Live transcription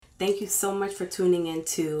Thank you so much for tuning in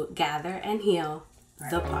to Gather and Heal,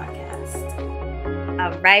 the podcast.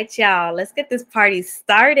 All right, y'all. Let's get this party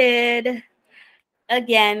started.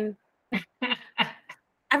 Again, I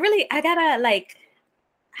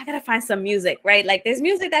gotta find some music, right? Like there's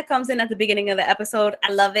music that comes in at the beginning of the episode.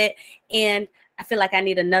 I love it. And I feel like I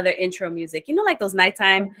need another intro music. You know, like those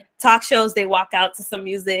nighttime talk shows, they walk out to some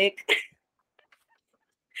music.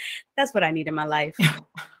 That's what I need in my life.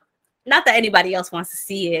 Not that anybody else wants to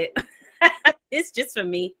see it. It's just for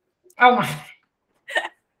me. Oh my.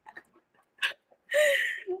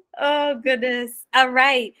 Oh, goodness. All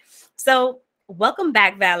right. So welcome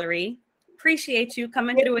back, Valerie. Appreciate you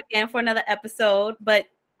coming through again for another episode. But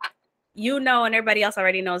you know, and everybody else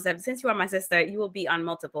already knows that since you are my sister, you will be on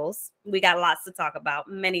multiples. We got lots to talk about,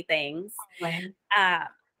 many things. Right.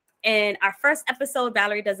 In our first episode,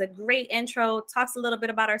 Valerie does a great intro, talks a little bit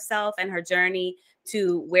about herself and her journey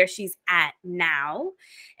to where she's at now.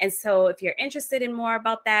 And so if you're interested in more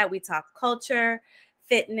about that, we talk culture,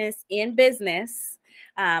 fitness, and business.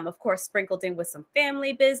 Of course, sprinkled in with some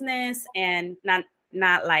family business and not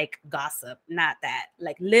like gossip, not that,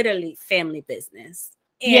 like literally family business.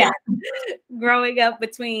 And Yeah. growing up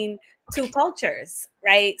between two cultures,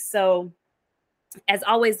 right? So as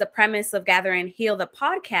always, the premise of Gather and Heal, the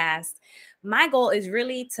podcast, my goal is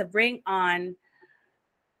really to bring on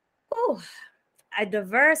a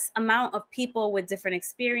diverse amount of people with different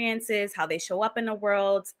experiences, how they show up in the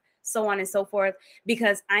world, so on and so forth,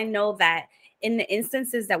 because I know that in the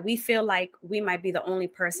instances that we feel like we might be the only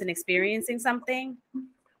person experiencing something,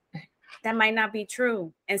 that might not be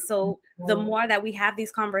true. And so the more that we have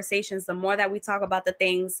these conversations, the more that we talk about the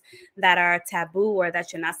things that are taboo or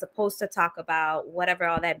that you're not supposed to talk about, whatever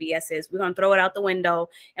all that BS is, we're going to throw it out the window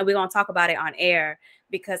and we're going to talk about it on air,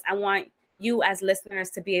 because I want you as listeners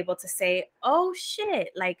to be able to say, oh shit,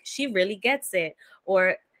 like she really gets it,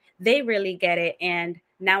 or they really get it. And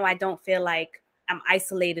now I don't feel like I'm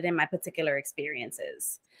isolated in my particular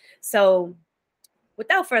experiences. So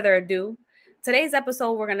without further ado, today's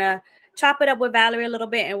episode, we're going to chop it up with Valerie a little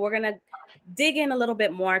bit, and we're going to dig in a little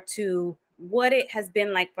bit more to what it has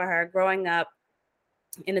been like for her growing up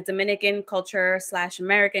in the Dominican culture /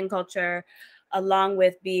 American culture, along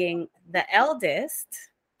with being the eldest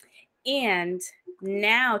and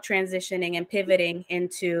now transitioning and pivoting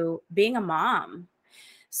into being a mom.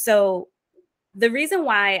 So the reason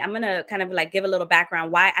why I'm going to kind of like give a little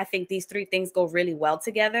background why I think these three things go really well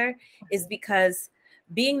together is because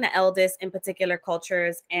being the eldest in particular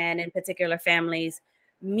cultures and in particular families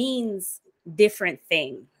means different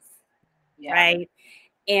things, right?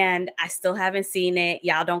 And I still haven't seen it.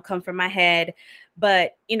 Y'all don't come from my head.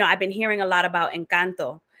 But, you know, I've been hearing a lot about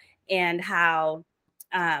Encanto and how,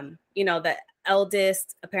 you know, the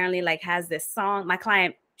eldest apparently like has this song. My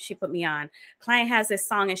client, she put me on. Client has this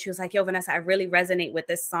song and she was like, yo, Vanessa, I really resonate with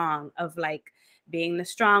this song of like being the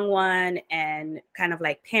strong one and kind of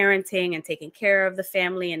like parenting and taking care of the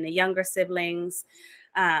family and the younger siblings.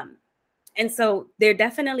 And so there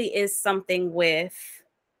definitely is something with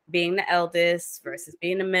being the eldest versus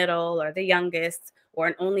being the middle or the youngest or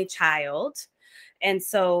an only child. And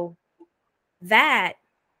so that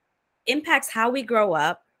impacts how we grow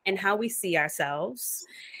up and how we see ourselves.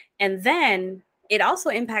 And then it also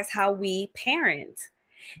impacts how we parent.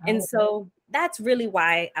 And so that's really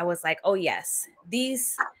why I was like, oh, yes,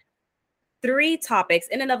 these three topics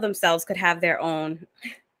in and of themselves could have their own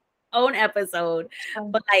episode.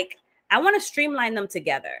 But like, I want to streamline them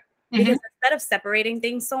together because instead of separating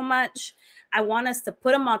things so much, I want us to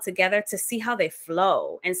put them all together to see how they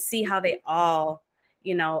flow and see how they all,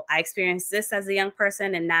 you know, I experienced this as a young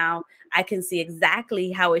person and now I can see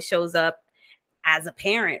exactly how it shows up as a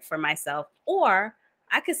parent for myself, or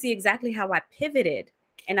I could see exactly how I pivoted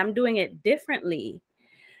and I'm doing it differently.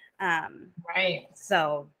 Right.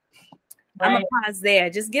 So I'm gonna pause there.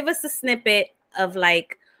 Just give us a snippet of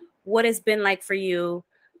like what it's been like for you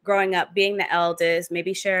growing up, being the eldest,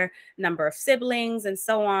 maybe share number of siblings and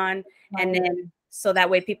so on. And then so that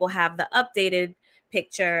way people have the updated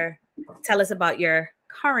picture. Tell us about your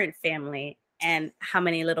current family and how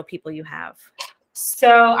many little people you have.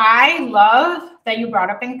 So I love that you brought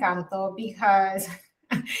up Encanto because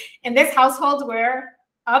in this household, we're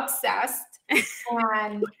obsessed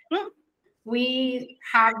and we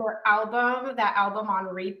have that album on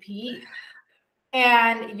repeat.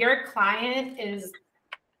 And your client is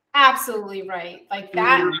absolutely right. Like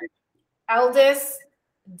that eldest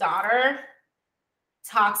daughter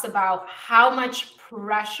talks about how much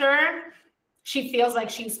pressure she feels like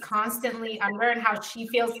she's constantly under and how she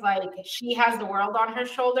feels like she has the world on her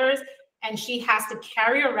shoulders and she has to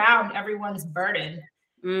carry around everyone's burden.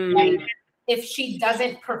 Like if she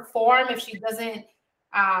doesn't perform, if she doesn't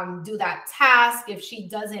do that task, if she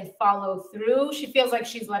doesn't follow through, she feels like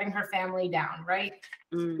she's letting her family down, right?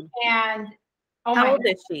 And how old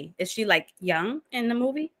is she? Is she like young in the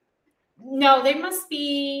movie? No, they must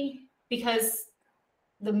be, because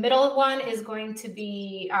the middle one is going to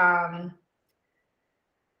be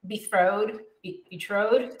betrothed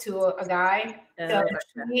to a guy. So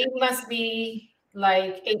he must be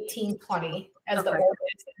like 18, 20 as the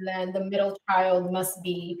oldest. And then the middle child must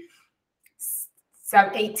be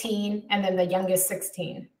 18, and then the youngest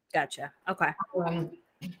 16. Gotcha. Okay.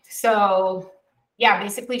 So yeah,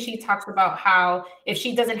 basically she talks about how if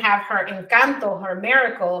she doesn't have her encanto, her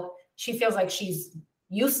miracle, she feels like she's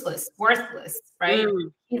useless, worthless, right?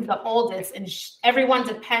 She's the oldest, and everyone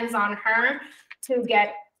depends on her to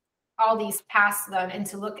get all these tasks done and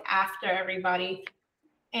to look after everybody.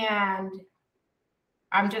 And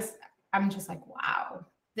I'm just like, wow.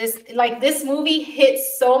 This movie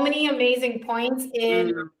hits so many amazing points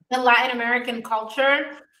in the Latin American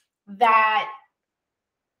culture that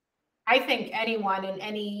I think anyone in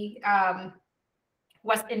any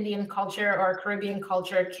West Indian culture or Caribbean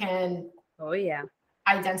culture can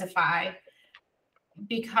identify,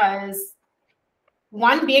 because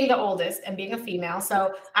one, being the oldest and being a female.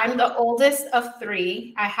 So I'm the oldest of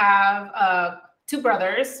three. I have 2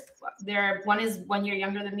 brothers. One is 1 year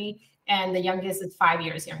younger than me, and the youngest is 5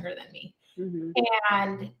 years younger than me.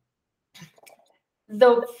 And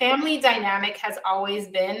the family dynamic has always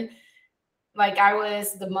been like, I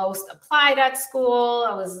was the most applied at school.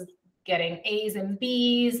 I was getting A's and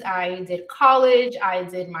B's. I did college. I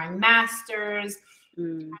did my master's.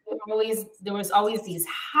 There was always these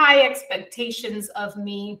high expectations of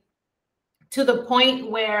me, to the point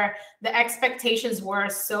where the expectations were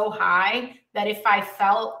so high that if I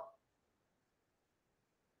felt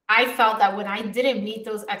that when I didn't meet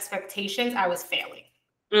those expectations, I was failing.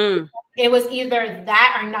 It was either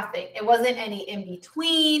that or nothing. It wasn't any in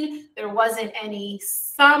between. There wasn't any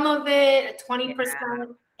sum of it,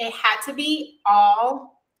 20%. It had to be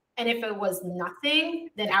all. And if it was nothing,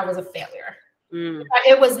 then I was a failure. If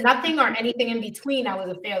it was nothing or anything in between, I was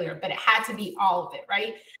a failure, but it had to be all of it,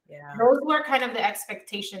 right? Those were kind of the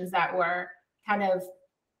expectations that were kind of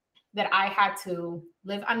that I had to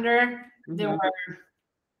live under. There were,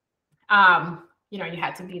 you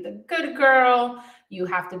had to be the good girl. You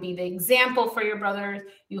have to be the example for your brothers.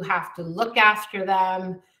 You have to look after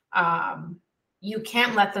them. You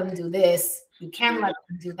can't let them do this. You can't let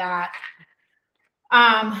them do that.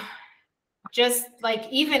 Just like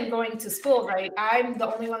even going to school, right? I'm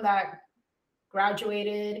the only one that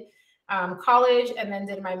graduated college and then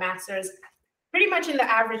did my master's pretty much in the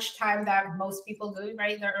average time that most people do,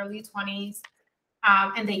 right? Their early 20s.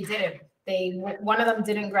 And they didn't. One of them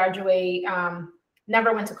didn't graduate,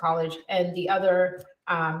 never went to college, and the other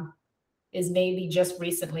is maybe just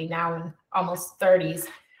recently, now in almost 30s,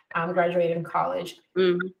 graduated in college.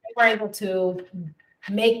 They were able to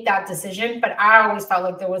make that decision, but I always felt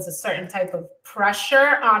like there was a certain type of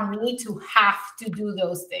pressure on me to have to do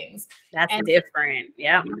those things. That's different.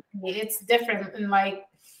 Yeah. It's different. And like,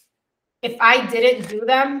 if I didn't do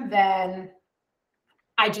them, then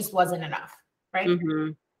I just wasn't enough, right?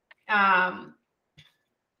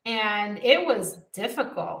 And it was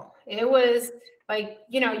difficult. It was like,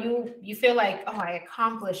 you feel like, oh, I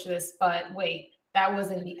accomplished this, but wait, that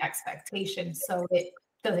wasn't the expectation, so it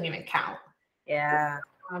doesn't even count. Yeah.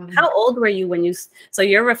 How old were you so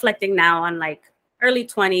you're reflecting now on like early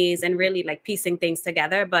 20s and really like piecing things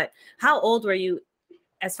together, but how old were you,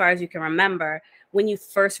 as far as you can remember, when you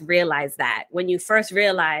first realized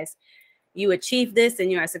you achieved this and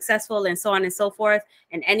you are successful and so on and so forth,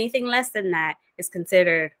 and anything less than that is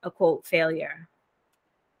considered a quote failure?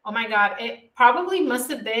 Oh my God. It probably must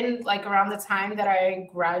have been like around the time that I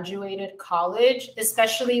graduated college,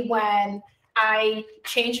 especially when I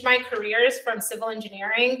changed my careers from civil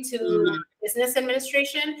engineering to business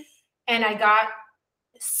administration. And I got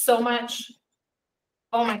so much,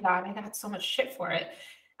 oh my God, I got so much shit for it.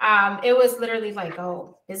 It was literally like,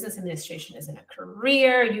 oh, business administration isn't a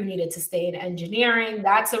career. You needed to stay in engineering.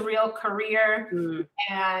 That's a real career.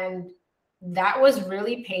 And that was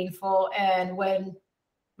really painful. And when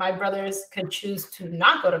my brothers could choose to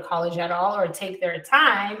not go to college at all or take their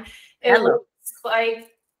time, it was like,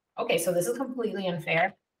 okay, so this is completely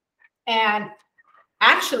unfair. And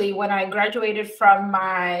actually, when I graduated from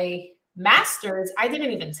my master's, I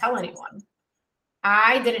didn't even tell anyone.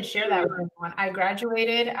 I didn't share that with anyone. I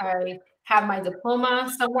graduated. I have my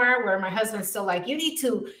diploma somewhere where my husband's still like, you need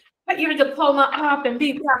to put your diploma up and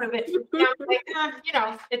be proud of it. And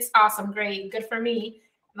I'm like, it's awesome. Great. Good for me.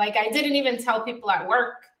 Like, I didn't even tell people at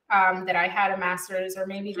work that I had a master's, or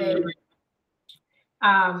maybe they,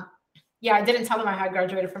 yeah, I didn't tell them I had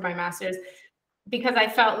graduated from my master's because I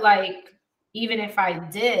felt like even if I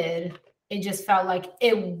did, it just felt like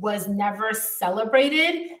it was never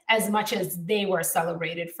celebrated as much as they were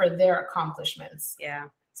celebrated for their accomplishments. Yeah.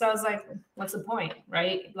 So I was like, what's the point,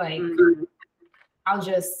 right? Like, I'll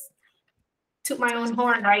just toot my own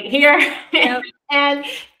horn right here and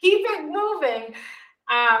keep it moving.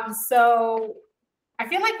 So I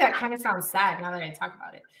feel like that kind of sounds sad now that I talk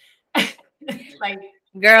about it. Like,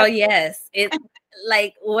 girl, yes. It's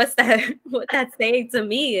like, what that's saying to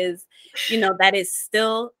me is, you know, that is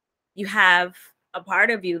still, you have a part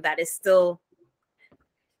of you that is still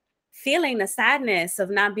feeling the sadness of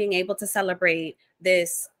not being able to celebrate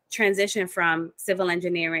this transition from civil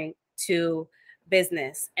engineering to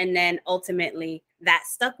business. And then ultimately that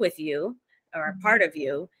stuck with you, or a part of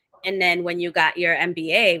you. And then when you got your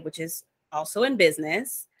MBA, which is also in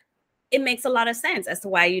business, it makes a lot of sense as to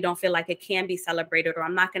why you don't feel like it can be celebrated, or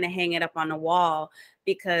I'm not going to hang it up on the wall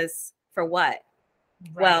because for what?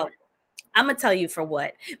 Right. Well, I'm going to tell you for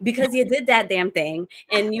what, because you did that damn thing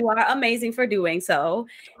and you are amazing for doing so.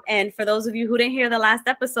 And for those of you who didn't hear the last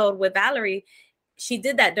episode with Valerie, she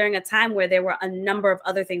did that during a time where there were a number of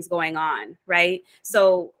other things going on. Right.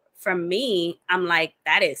 So for me, I'm like,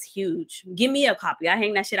 that is huge. Give me a copy. I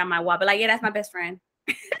hang that shit on my wall, but like, yeah, that's my best friend.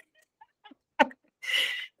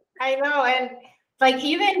 I know. And like,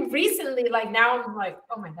 even recently, like now I'm like,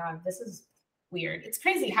 oh my God, this is weird. It's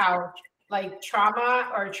crazy how like trauma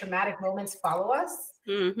or traumatic moments follow us.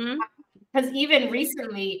 Because even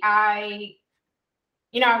recently I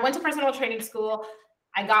went to personal training school.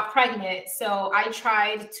 I got pregnant. So I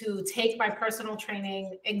tried to take my personal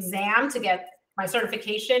training exam to get my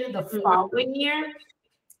certification the following year.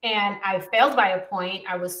 And I failed by a point.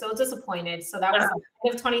 I was so disappointed. So that was the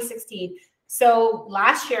end of 2016. So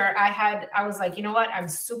last year I was like, you know what? I'm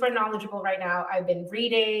super knowledgeable right now. I've been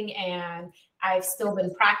reading and I've still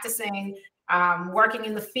been practicing, working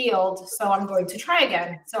in the field. So I'm going to try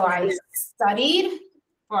again. So I studied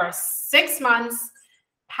for 6 months,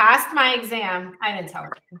 passed my exam. I didn't tell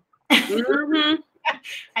her.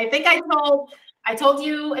 I think I told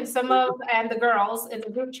you and and the girls in the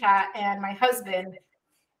group chat and my husband.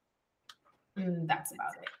 That's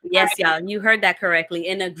about it. Yes, y'all, you heard that correctly.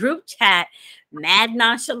 In a group chat, mad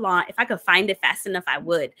nonchalant. If I could find it fast enough, I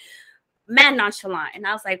would. Mad nonchalant. And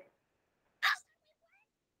I was like,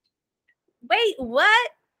 wait,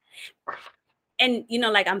 what? And, you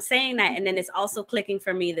know, like I'm saying that, and then it's also clicking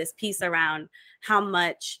for me this piece around how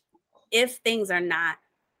much, if things are not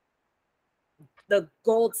the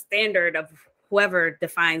gold standard of whoever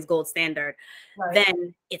defines gold standard,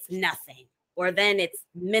 then it's nothing, or then it's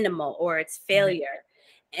minimal, or it's failure.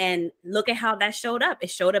 And look at how that showed up. It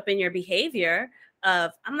showed up in your behavior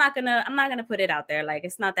of, I'm not gonna put it out there. Like,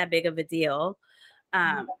 it's not that big of a deal.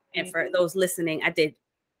 And for those listening, I did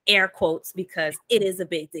air quotes because it is a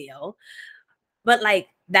big deal. But like,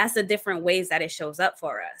 that's the different ways that it shows up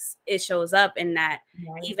for us. It shows up in that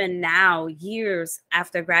even now, years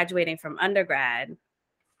after graduating from undergrad,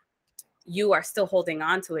 you are still holding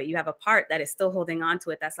on to it. You have a part that is still holding on to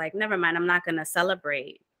it. That's like, never mind, I'm not going to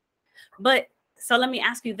celebrate. But so let me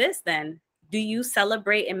ask you this then. Do you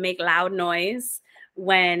celebrate and make loud noise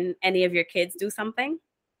when any of your kids do something?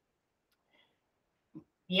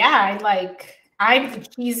 Yeah, I'm the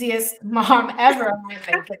cheesiest mom ever.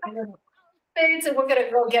 So we're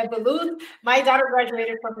gonna go get balloons. My daughter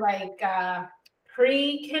graduated from like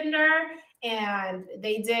pre-kinder, and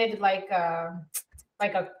they did like a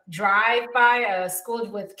drive-by, a school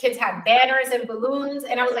with kids had banners and balloons,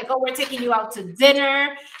 and I was like, oh, we're taking you out to dinner.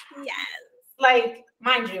 Yes. Like,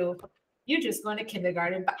 mind you, you're just going to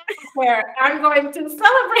kindergarten, but where I'm going to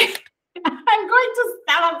celebrate. I'm going to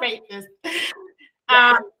celebrate this.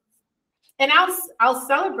 And I'll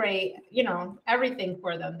celebrate, everything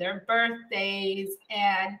for them, their birthdays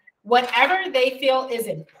and whatever they feel is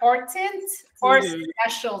important or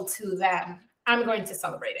special to them. I'm going to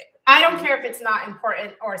celebrate it. I don't care if it's not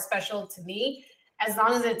important or special to me, as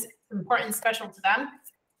long as it's important and special to them.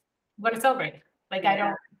 I'm going to celebrate it. Like, I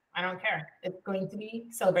don't care. It's going to be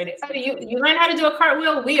celebrated. So you learn how to do a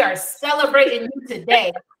cartwheel. We are celebrating you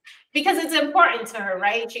today. Because it's important to her,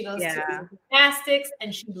 right? She goes to gymnastics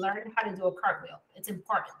and she learned how to do a cartwheel. It's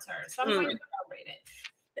important to her. So I'm going to celebrate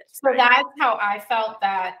it. So that's how I felt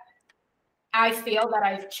that I feel that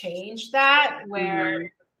I've changed that,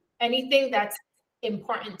 where anything that's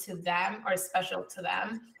important to them or special to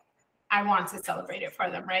them, I want to celebrate it for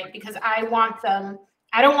them, right? Because I want them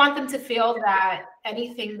I don't want them to feel that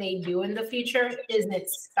anything they do in the future isn't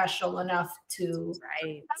special enough to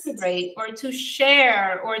celebrate or to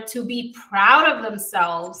share or to be proud of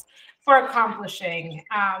themselves for accomplishing.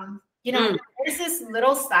 There's this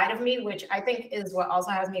little side of me, which I think is what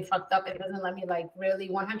also has me fucked up. It doesn't let me like really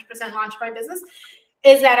 100% launch my business,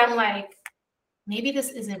 is that I'm like, maybe this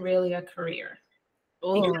isn't really a career.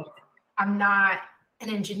 I'm not an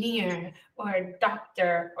engineer or a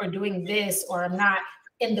doctor or doing this, or I'm not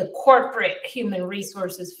in the corporate human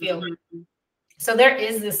resources field. Mm-hmm. So there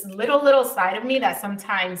is this little side of me that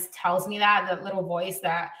sometimes tells me that little voice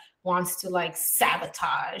that wants to like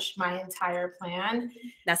sabotage my entire plan.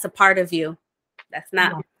 That's a part of you. That's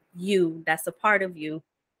not you. That's a part of you.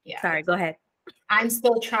 Yeah. Sorry, go ahead. I'm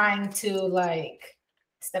still trying to like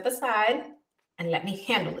step aside and let me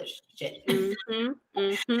handle this shit. Mm-hmm.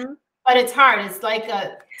 Mm-hmm. But it's hard. It's like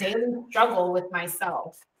a daily struggle with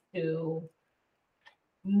myself to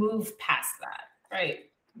move past that. Right.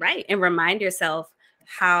 Right. And remind yourself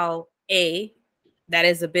how that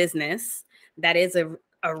is a business, that is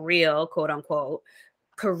a real quote unquote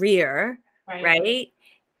career. Right.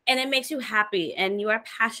 And it makes you happy and you are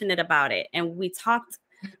passionate about it. And we talked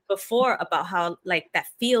before about how like that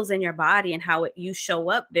feels in your body and how you show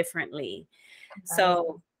up differently. Right.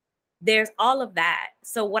 So there's all of that.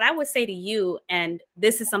 So what I would say to you, and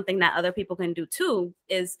this is something that other people can do too,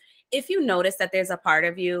 is if you notice that there's a part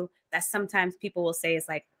of you that sometimes people will say is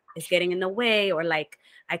like, it's getting in the way, or like,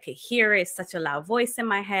 I could hear it, it's such a loud voice in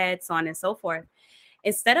my head, so on and so forth.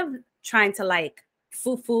 Instead of trying to like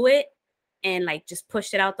foo-foo it and like just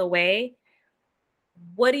push it out the way,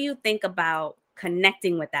 what do you think about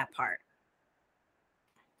connecting with that part?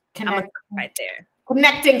 Right there.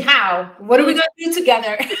 Connecting how? What are we going to do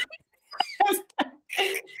together?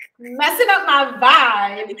 Messing up my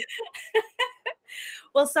vibe.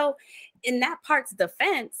 Well, so in that part's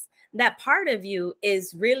defense, that part of you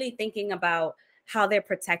is really thinking about how they're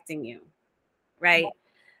protecting you, right?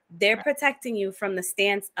 They're protecting you from the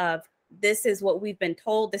stance of, this is what we've been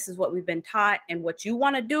told, this is what we've been taught, and what you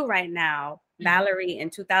want to do right now, Valerie, in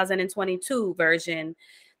 2022 version,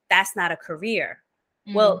 that's not a career.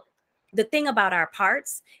 Mm-hmm. Well, the thing about our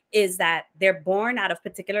parts is that they're born out of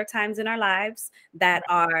particular times in our lives that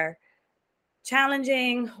are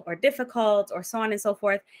challenging or difficult or so on and so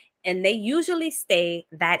forth. And they usually stay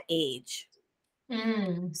that age.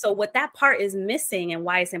 Mm. So what that part is missing and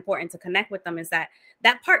why it's important to connect with them is that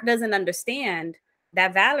that part doesn't understand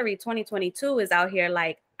that Valerie 2022 is out here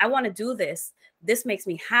like, I want to do this. This makes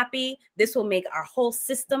me happy. This will make our whole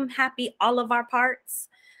system happy, all of our parts.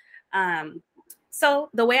 So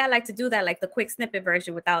the way I like to do that, like the quick snippet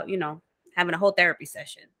version without, having a whole therapy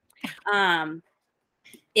session,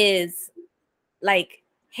 is like,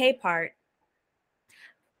 hey, part,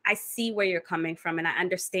 I see where you're coming from and I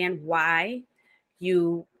understand why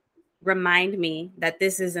you remind me that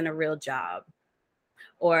this isn't a real job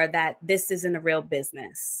or that this isn't a real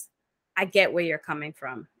business. I get where you're coming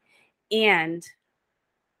from. And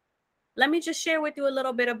let me just share with you a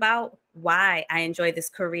little bit about why I enjoy this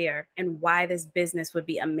career and why this business would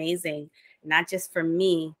be amazing, not just for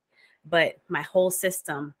me, but my whole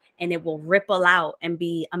system. And it will ripple out and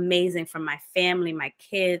be amazing for my family, my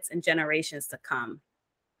kids, and generations to come.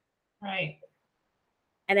 Right.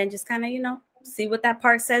 And then just kind of, see what that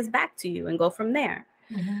part says back to you and go from there.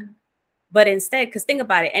 Mm-hmm. But instead, because think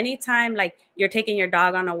about it, anytime like you're taking your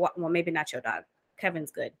dog on a walk, well, maybe not your dog,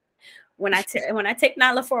 Kevin's good. When I take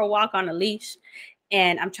Nala for a walk on a leash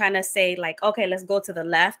and I'm trying to say like, okay, let's go to the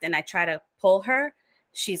left. And I try to pull her,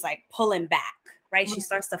 she's like pulling back, right? Mm-hmm. She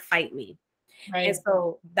starts to fight me. Right. And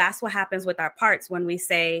so that's what happens with our parts when we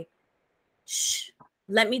say, shh,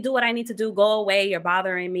 let me do what I need to do. Go away. You're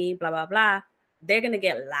bothering me, blah, blah, blah. They're going to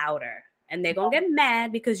get louder and they're going to get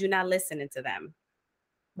mad because you're not listening to them.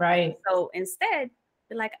 Right. So instead,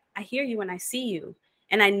 they're like, I hear you and I see you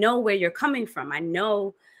and I know where you're coming from. I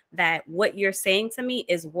know that what you're saying to me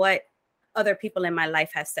is what other people in my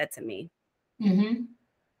life have said to me. Mm-hmm.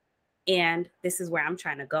 And this is where I'm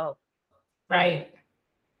trying to go. Right.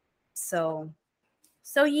 So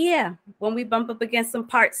yeah, when we bump up against some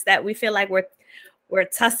parts that we feel like we're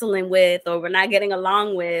tussling with or we're not getting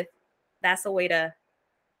along with, that's a way to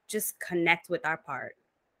just connect with our part.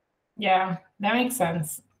 Yeah, that makes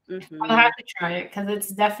sense. Mm-hmm. I'll have to try it because it's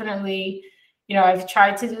definitely, I've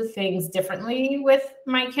tried to do things differently with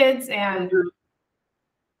my kids and mm-hmm.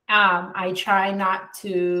 I try not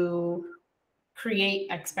to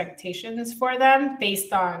create expectations for them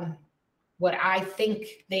based on what I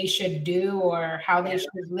think they should do or how they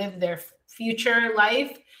should live their future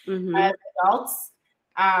life mm-hmm. as adults.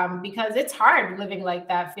 Because it's hard living like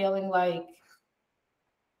that, feeling like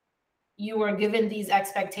you were given these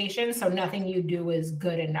expectations, so nothing you do is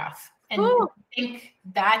good enough. And Ooh. I think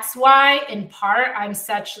that's why, in part, I'm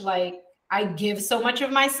such like, I give so much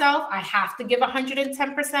of myself. I have to give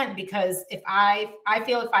 110% because if I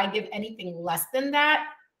feel if I give anything less than that,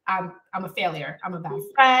 I'm a failure. I'm a bad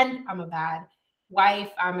friend. I'm a bad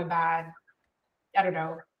wife. I'm a bad, I don't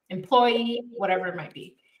know, employee, whatever it might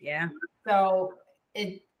be. Yeah. So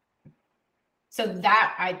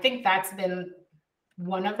that, I think that's been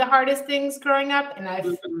one of the hardest things growing up. And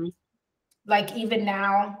I've like, even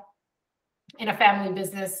now in a family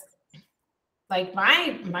business, like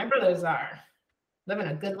my brothers are living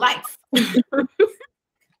a good life.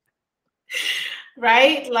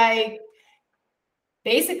 Right? Like,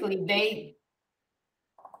 basically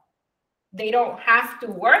they don't have to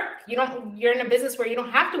work. You're in a business where you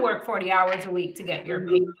don't have to work 40 hours a week to get your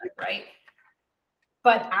paycheck, right?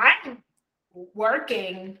 But I'm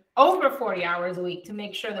working over 40 hours a week to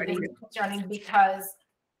make sure the business is running because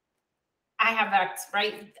I have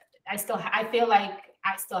right? I feel like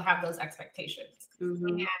I still have those expectations.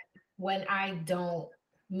 And when I don't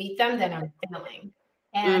meet them, then I'm failing.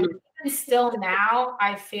 And even still now,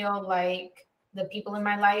 I feel like the people in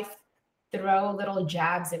my life throw little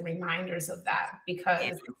jabs and reminders of that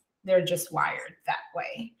because they're just wired that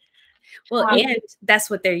way. Well, and that's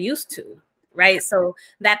what they're used to, right? So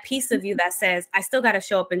that piece of you that says, I still got to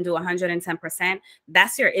show up and do 110%,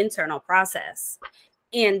 that's your internal process.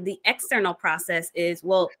 And the external process is,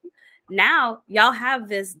 well, now y'all have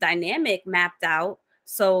this dynamic mapped out.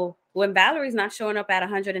 So when Valerie's not showing up at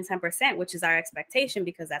 110%, which is our expectation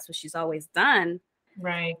because that's what she's always done.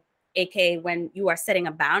 Right. AKA when you are setting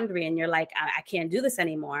a boundary and you're like, I can't do this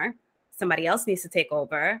anymore. Somebody else needs to take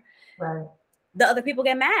over. Right. The other people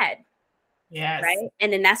get mad. Yes. Right.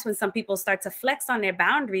 And then that's when some people start to flex on their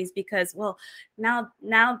boundaries because, well,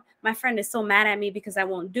 now my friend is so mad at me because I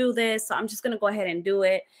won't do this. So I'm just going to go ahead and do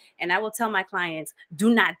it. And I will tell my clients,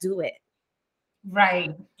 do not do it.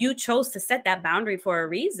 Right. You chose to set that boundary for a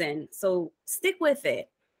reason. So stick with it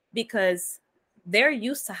because they're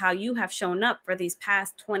used to how you have shown up for these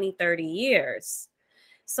past 20, 30 years.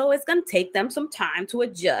 So it's going to take them some time to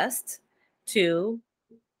adjust to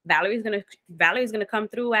Valerie's going to come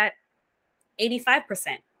through at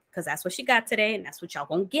 85% because that's what she got today and that's what y'all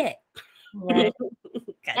gonna get. Right.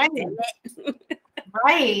 God damn it.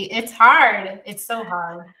 Right. It's hard. It's so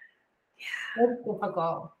hard. Yeah. It's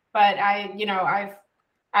difficult. But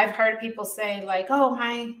I've heard people say like, oh,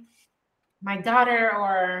 my daughter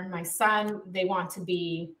or my son, they want to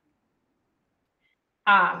be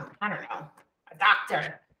I don't know, a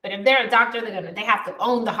doctor. But if they're a doctor, they have to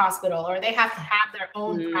own the hospital or they have to have their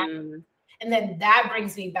own practice. And then that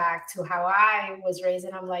brings me back to how I was raised.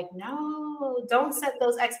 And I'm like, no, don't set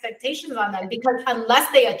those expectations on them because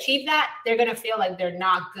unless they achieve that, they're going to feel like they're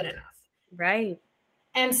not good enough. Right.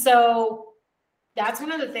 And so that's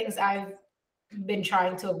one of the things I've been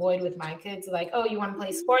trying to avoid with my kids. Like, oh, you want to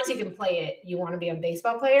play sports? You can play it. You want to be a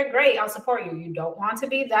baseball player? Great. I'll support you. You don't want to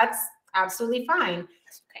be? That's absolutely fine.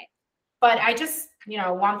 That's okay. But I just,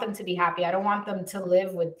 want them to be happy. I don't want them to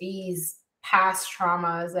live with these past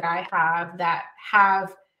traumas that I have that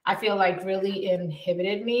I feel like really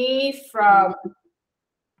inhibited me from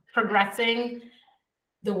progressing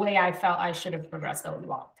the way I felt I should have progressed a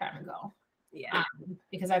long time ago. Yeah.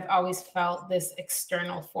 Because I've always felt this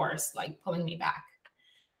external force like pulling me back.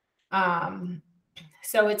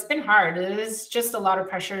 So it's been hard. There's just a lot of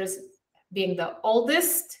pressures being the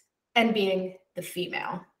oldest and being the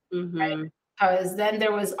female. Right? Because then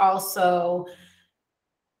there was also,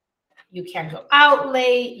 you can't go out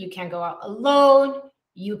late, you can't go out alone,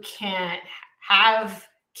 you can't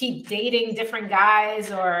keep dating different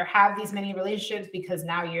guys or have these many relationships because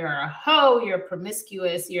now you're a hoe, you're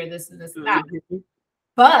promiscuous, you're this and this and that.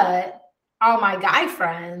 But all my guy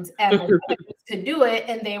friends and my brothers could do it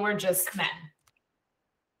and they were just men.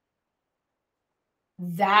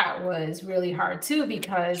 That was really hard too,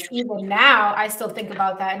 because even now I still think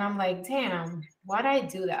about that and I'm like, damn, why'd I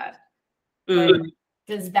do that? Like,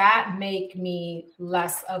 does that make me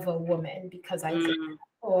less of a woman because I did that?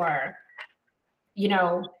 Or,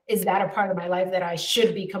 is that a part of my life that I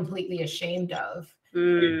should be completely ashamed of?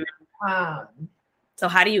 So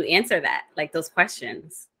how do you answer that? Like those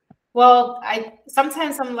questions? Well,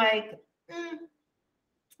 sometimes I'm like, I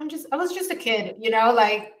was just a kid,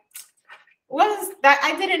 like, was that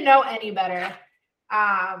I didn't know any better.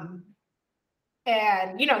 And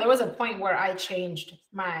there was a point where I changed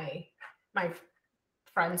my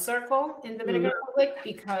friend circle in Dominican Republic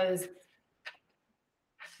because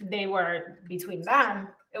they were, between them,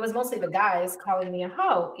 it was mostly the guys calling me a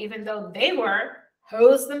hoe, even though they were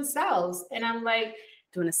hoes themselves. And I'm like,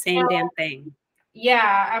 Doing the same damn thing.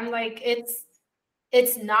 Yeah, I'm like,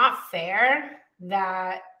 it's not fair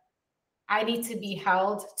that I need to be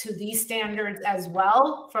held to these standards as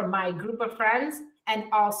well for my group of friends and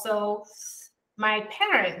also my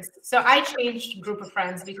parents. So I changed group of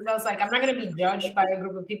friends because I was like, I'm not going to be judged by a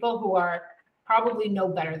group of people who are probably no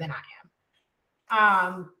better than I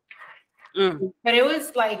am. But it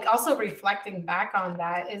was like also reflecting back on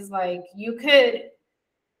that is like you could,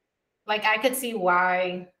 like I could see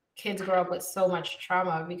why kids grow up with so much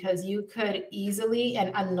trauma because you could easily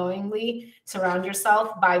and unknowingly surround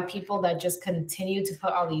yourself by people that just continue to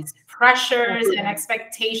put all these pressures and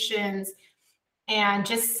expectations and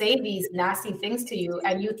just say these nasty things to you.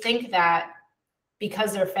 And you think that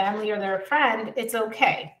because they're family or they're a friend, it's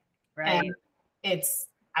okay. Right. And it's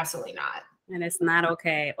absolutely not. And it's not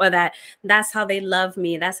okay. Or that's how they love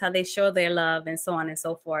me. That's how they show their love and so on and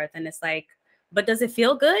so forth. And it's like, but does it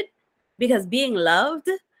feel good? Because being loved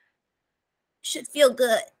should feel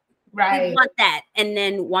good. Right. We want that. And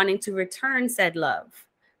then wanting to return said love.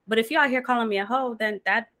 But if you're out here calling me a hoe, then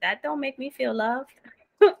that don't make me feel loved.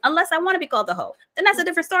 Unless I want to be called a hoe. Then that's a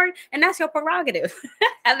different story. And that's your prerogative.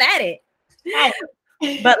 Have at it.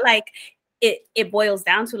 But like it boils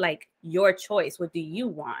down to like your choice. What do you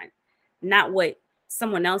want? Not what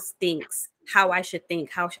someone else thinks, how I should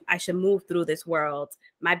think, how I should move through this world,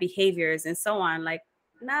 my behaviors and so on. Like,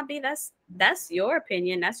 nah, B, that's your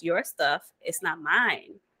opinion. That's your stuff. It's not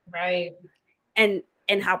mine. Right. And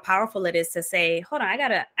how powerful it is to say, hold on, I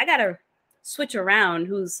gotta switch around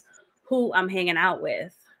who I'm hanging out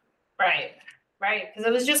with. Right. Right. Because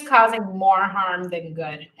it was just causing more harm than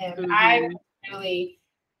good. And I'm really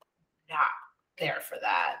not there for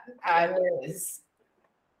that. I was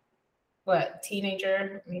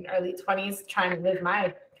teenager, early 20s, trying to live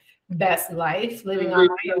my best life, living on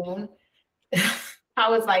my own. I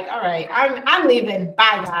was like, all right, I'm leaving.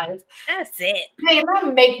 Bye, guys. That's it. Hey, I'm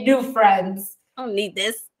gonna make new friends. I don't need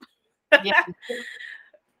this. Yeah.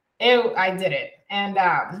 I did it. And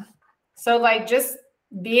so like just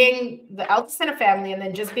being the eldest in a family and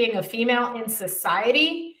then just being a female in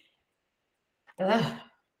society,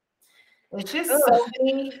 it's just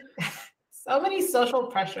so many social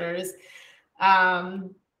pressures.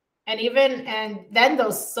 And then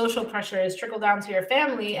those social pressures trickle down to your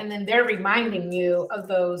family, and then they're reminding you of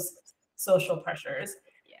those social pressures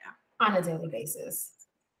on a daily basis.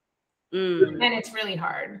 And it's really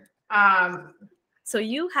hard. So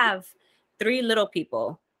you have 3 little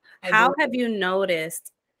people. How have you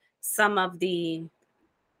noticed some of the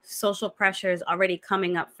social pressures already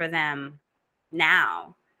coming up for them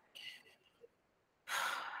now?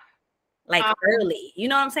 Like early, you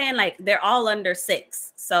know what I'm saying? Like they're all under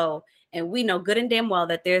 6. So, and we know good and damn well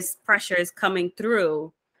that there's pressures coming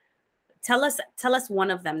through. Tell us one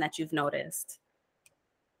of them that you've noticed.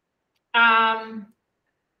 Like,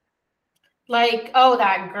 oh,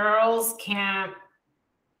 that girls can't,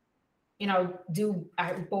 do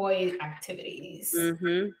boy activities.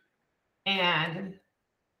 And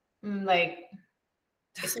like,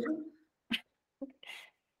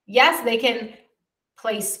 yes, they can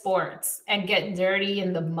play sports and get dirty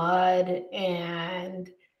in the mud and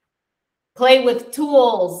play with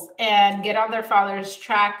tools and get on their father's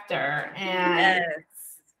tractor. And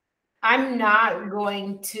I'm not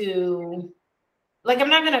going to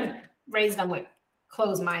raise them with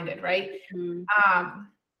closed-minded, right?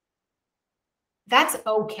 That's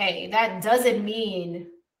okay. That doesn't mean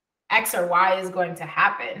X or Y is going to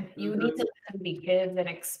happen. You need to let them be kids and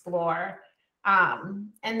explore.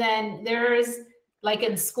 And then there's like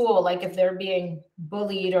in school, like if they're being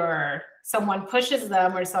bullied or someone pushes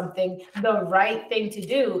them or something, the right thing to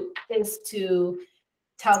do is to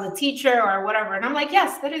tell the teacher or whatever. And I'm like,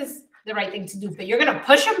 yes, that is the right thing to do. But you're going to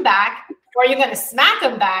push them back or you're going to smack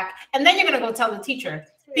them back. And then you're going to go tell the teacher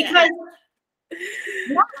because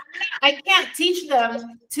I can't teach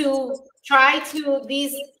them to try to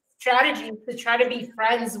these strategies to try to be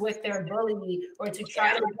friends with their bully or to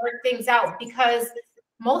try to work things out because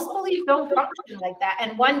most bullies don't function like that.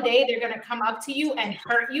 And one day they're going to come up to you and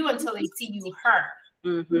hurt you until they see you hurt.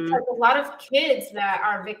 Because a lot of kids that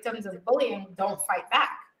are victims of bullying don't fight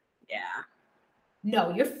back. Yeah.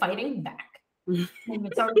 No, you're fighting back. And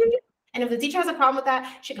if the teacher has a problem with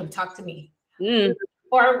that, she can talk to me.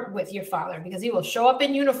 Or with your father, because he will show up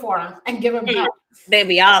in uniform and give him help. They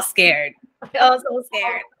be all scared. All so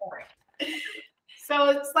scared. So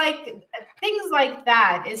it's like things like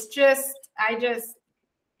that. It's just, I'm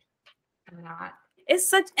not. It's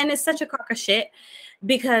such a crock of shit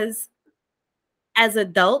because as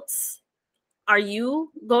adults, are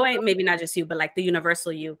you going, maybe not just you, but like the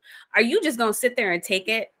universal you, are you just going to sit there and take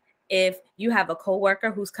it If you have a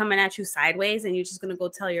coworker who's coming at you sideways and you're just going to go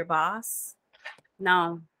tell your boss,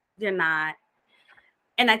 no, you're not.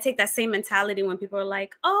 And I take that same mentality when people are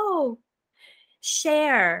like, oh,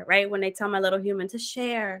 share, right? When they tell my little human to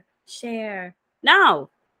share. No,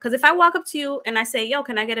 because if I walk up to you and I say, yo,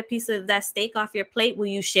 can I get a piece of that steak off your plate? Will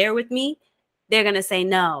you share with me? They're going to say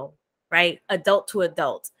no, right? Adult to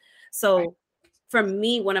adult. So for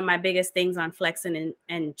me, one of my biggest things on flexing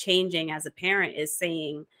and changing as a parent is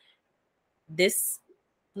saying, this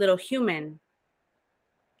little human,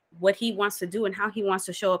 what he wants to do and how he wants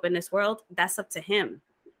to show up in this world, that's up to him.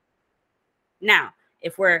 Now,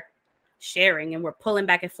 if we're sharing and we're pulling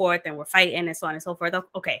back and forth and we're fighting and so on and so forth,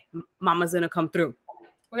 okay, mama's gonna come through.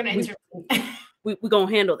 We're gonna we're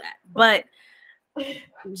gonna handle that. But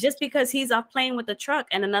just because he's off playing with the truck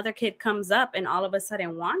and another kid comes up and all of a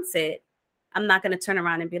sudden wants it, I'm not gonna turn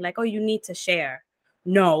around and be like, oh, you need to share.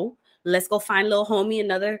 No, let's go find little homie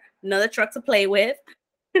another truck to play with.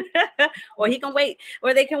 Or he can wait,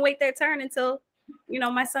 or they can wait their turn until,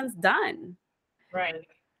 my son's done. Right.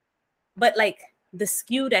 But like the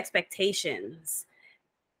skewed expectations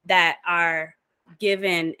that are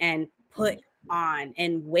given and put on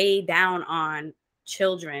and weighed down on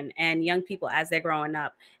children and young people as they're growing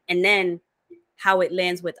up, and then how it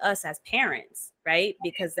lands with us as parents, right?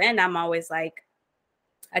 Because then I'm always like,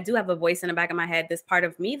 I do have a voice in the back of my head, this part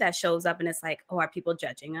of me that shows up and it's like, oh, are people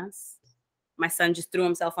judging us? My son just threw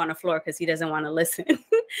himself on the floor because he doesn't want to listen.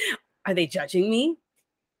 Are they judging me?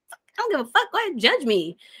 I don't give a fuck. Go ahead, judge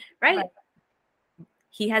me, right?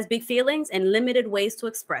 He has big feelings and limited ways to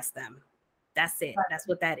express them. That's it. That's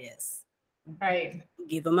what that is. Right.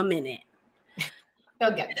 Give him a minute.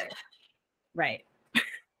 He'll get there. Right.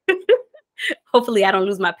 Hopefully I don't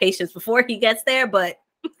lose my patience before he gets there, but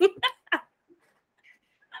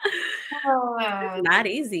it's not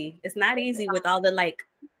easy. It's not easy with all the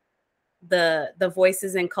the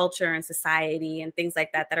voices in culture and society and things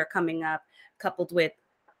like that are coming up, coupled with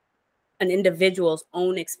an individual's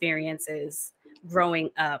own experiences growing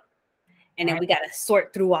up. And then we got to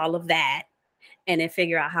sort through all of that and then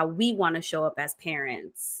figure out how we want to show up as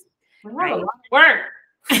parents. Right? Work.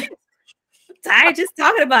 Tired just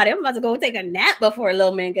talking about it. I'm about to go take a nap before a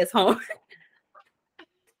little man gets home.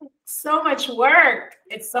 So much work.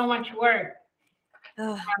 It's so much work.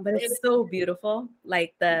 But it's so beautiful.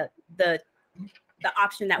 Like the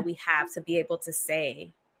option that we have to be able to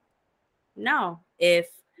say, no, if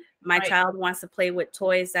my child wants to play with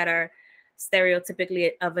toys that are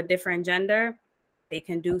stereotypically of a different gender, they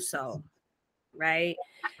can do so, right?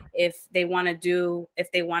 If they want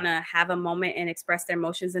to have a moment and express their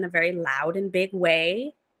emotions in a very loud and big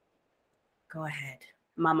way, go ahead.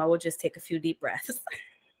 Mama will just take a few deep breaths.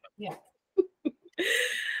 Yeah.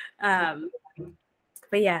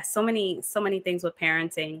 But yeah, so many things with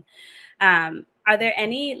parenting. Are there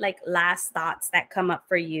any last thoughts that come up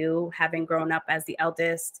for you, having grown up as the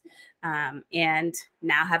eldest and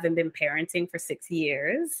now having been parenting for 6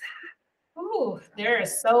 years? Oh, there are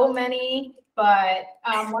so many, but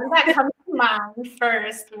one that comes to mind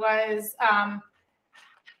first was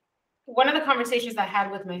one of the conversations I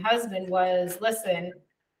had with my husband was, listen,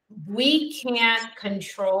 we can't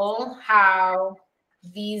control how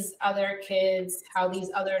these other kids, how these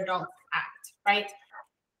other adults act, right?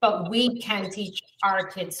 But we can teach our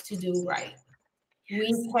kids to do right.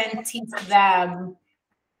 We can teach them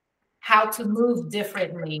how to move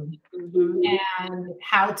differently and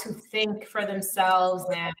how to think for themselves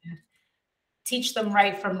and teach them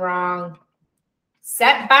right from wrong.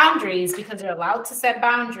 Set boundaries because they're allowed to set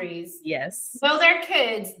boundaries. Yes. So they're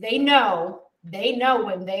kids. They know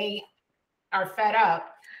when they are fed up.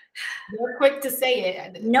 They're quick to say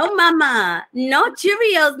it. No, mama. No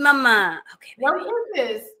Cheerios, mama. Okay. No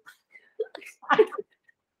kisses.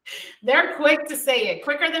 They're quick to say it,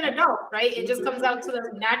 quicker than adults, right? It just comes out to them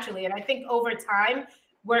naturally. And I think over time,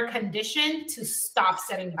 we're conditioned to stop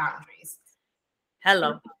setting boundaries.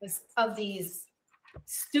 Hello. Because of these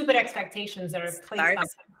stupid expectations that are placed on them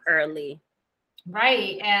early.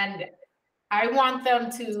 Right. And I want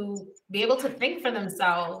them to be able to think for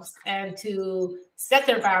themselves and to set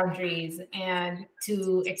their boundaries and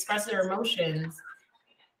to express their emotions.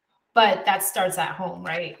 But that starts at home,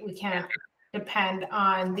 right? We can't depend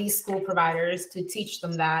on these school providers to teach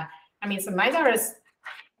them that. I mean, so my daughters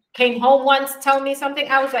came home once telling me something.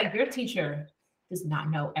 I was like, your teacher does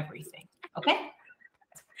not know everything. Okay.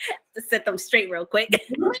 To set them straight real quick.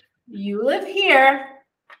 You live here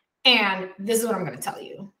and this is what I'm going to tell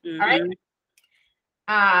you. All right.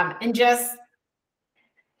 And just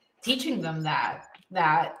teaching them that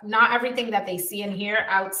not everything that they see and hear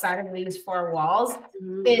outside of these four walls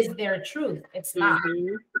is their truth. It's not.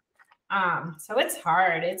 So it's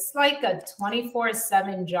hard. It's like a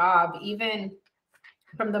 24/7 job, even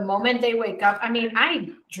from the moment they wake up. I mean, I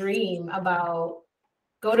dream about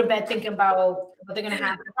go to bed thinking about what they're going to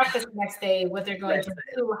have for breakfast the next day, what they're going to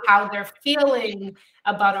do, how they're feeling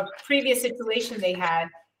about a previous situation they had.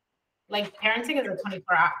 Like parenting is a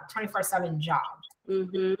 24/7 job.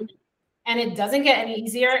 Mm-hmm. And it doesn't get any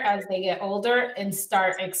easier as they get older and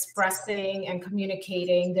start expressing and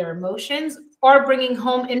communicating their emotions or bringing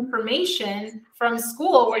home information from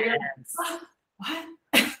school where you're like, what?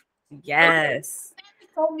 Yes.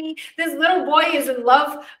 Told me this little boy is in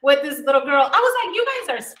love with this little girl. I was like, you guys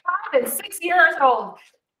are 5 and 6 years old.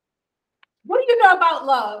 What do you know about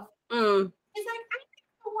love? She's like, I think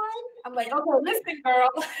the one. I'm like, okay, listen, girl.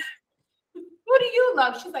 Who do you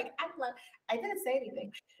love? She's like, I didn't say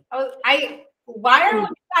anything. Why are you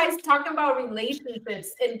guys talking about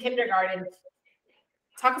relationships in kindergarten?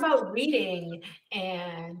 Talk about reading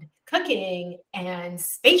and cooking and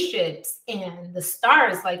spaceships and the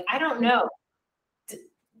stars. Like, I don't know.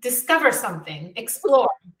 Discover something, explore.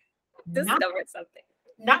 Discover something.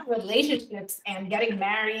 Not relationships and getting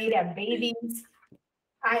married and babies.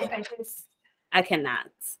 I cannot.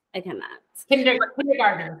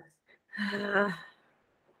 Kindergartner.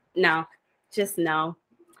 No, just no.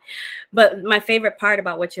 But my favorite part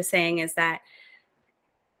about what you're saying is that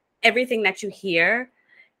everything that you hear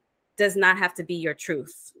does not have to be your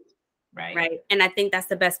truth. Right. And I think that's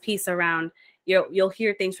the best piece around. You'll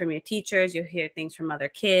hear things from your teachers. You'll hear things from other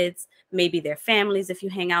kids, maybe their families. If you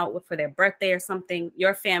hang out with for their birthday or something,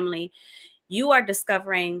 your family, you are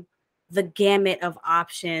discovering the gamut of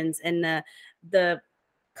options and the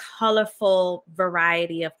colorful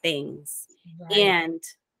variety of things. Right. And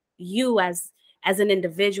you as an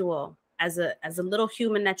individual, as a little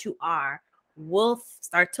human that you are, will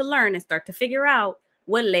start to learn and start to figure out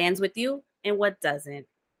what lands with you and what doesn't.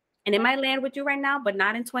 And it might land with you right now, but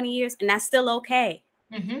not in 20 years. And that's still okay.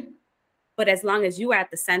 Mm-hmm. But as long as you are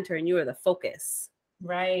at the center and you are the focus.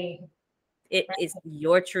 Right. It is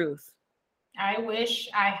your truth. I wish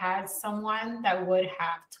I had someone that would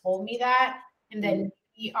have told me that. And then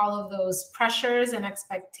all of those pressures and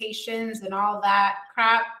expectations and all that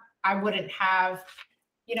crap, I wouldn't have,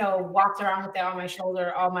 walked around with that on my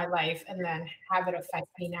shoulder all my life and then have it affect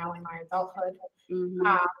me now in my adulthood.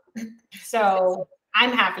 Mm-hmm. So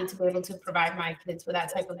I'm happy to be able to provide my kids with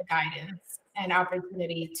that type of guidance and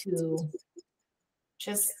opportunity to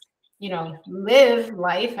just, live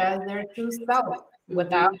life as their true self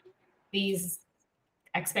without these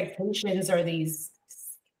expectations or these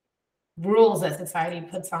rules that society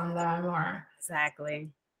puts on them. Or exactly.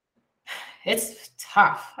 It's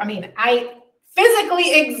tough. I mean, I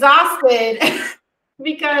physically exhausted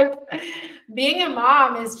because being a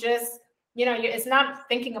mom is just, it's not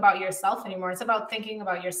thinking about yourself anymore. It's about thinking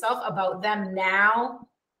about yourself, about them now,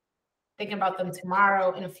 thinking about them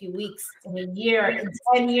tomorrow, in a few weeks, in a year, in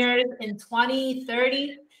 10 years, in 20,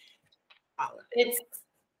 30. It's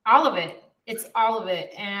all of it. It's all of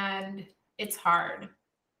it. And it's hard.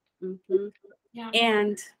 Mm-hmm. Yeah.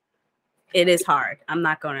 And it is hard.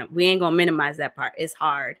 We ain't gonna minimize that part. It's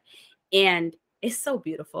hard. And it's so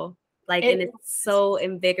beautiful. And it's so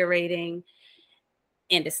invigorating.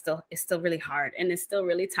 And it's still really hard. And it's still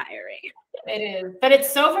really tiring. It is. But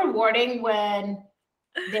it's so rewarding when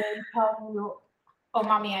they tell you, oh,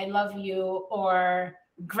 mommy, I love you, or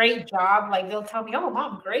great job. Like they'll tell me, oh,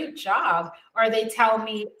 mom, great job. Or they tell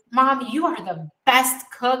me, mom, you are the best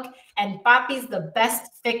cook and papi's the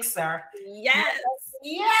best fixer. Yes.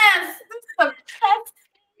 Yes. This is the best.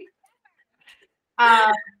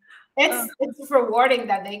 It's rewarding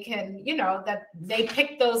that they can, that they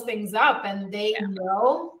pick those things up and they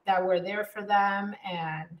know that we're there for them.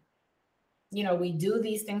 And, we do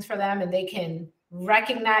these things for them and they can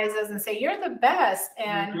recognize us and say, you're the best.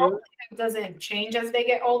 And hopefully it doesn't change as they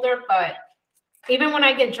get older. But even when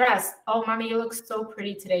I get dressed, oh, mommy, you look so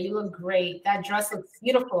pretty today. You look great. That dress looks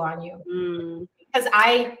beautiful on you. Because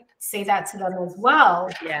I say that to them as well.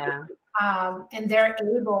 Yeah. And they're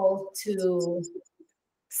able to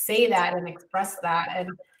say that and express that. And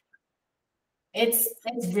it's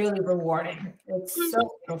really rewarding. It's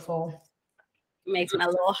so beautiful. It makes my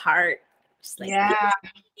little heart just like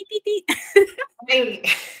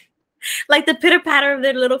the pitter patter of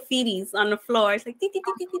their little feeties on the floor. It's like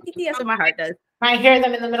that's what my heart does. When I hear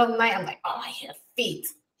them in the middle of the night, I'm like, oh, I hear feet.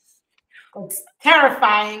 It's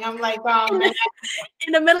terrifying. I'm like, oh, man.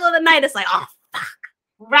 In the middle of the night, it's like, oh, fuck.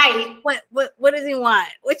 Right. What does he want?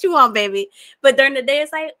 What you want, baby? But during the day,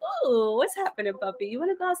 it's like, oh, what's happening, puppy? You want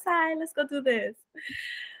to go outside? Let's go do this.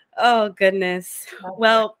 Oh, goodness.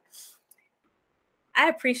 Well, I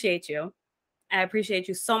appreciate you. I appreciate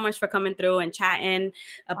you so much for coming through and chatting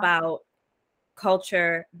about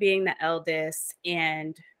culture, being the eldest,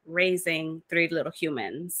 and raising three little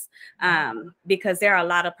humans. Because there are a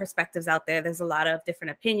lot of perspectives out there. There's a lot of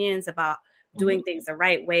different opinions about doing things the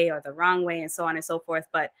right way or the wrong way, and so on and so forth.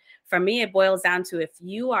 But for me, it boils down to, if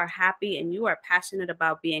you are happy and you are passionate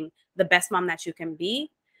about being the best mom that you can be,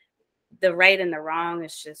 the right and the wrong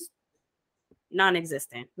is just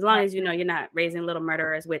non-existent. As long as you know you're not raising little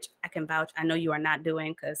murderers, which I can vouch, I know you are not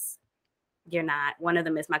doing, because you're not. One of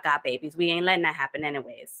them is my god babies. We ain't letting that happen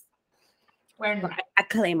anyways. I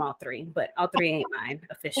claim all three, but all three ain't mine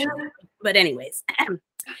officially. But anyways,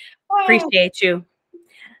 appreciate you.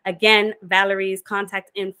 Again, Valerie's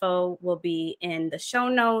contact info will be in the show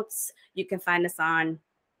notes. You can find us on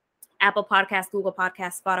Apple Podcasts, Google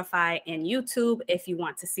Podcasts, Spotify, and YouTube if you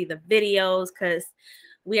want to see the videos, because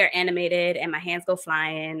we are animated and my hands go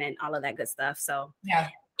flying and all of that good stuff. So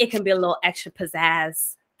it can be a little extra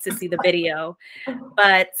pizzazz to see the video.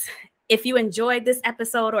 But if you enjoyed this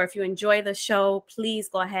episode, or if you enjoy the show, please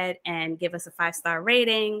go ahead and give us a 5-star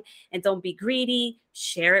rating, and don't be greedy.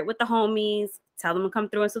 Share it with the homies. Tell them to come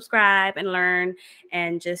through and subscribe and learn,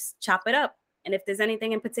 and just chop it up. And if there's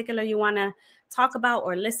anything in particular you want to talk about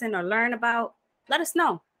or listen or learn about, let us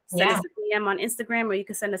know. Send us a DM on Instagram, or you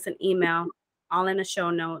can send us an email, all in the show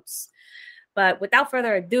notes. But without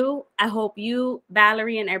further ado, I hope you,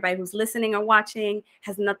 Valerie, and everybody who's listening or watching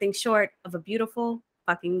has nothing short of a beautiful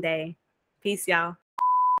fucking day. Peace, y'all.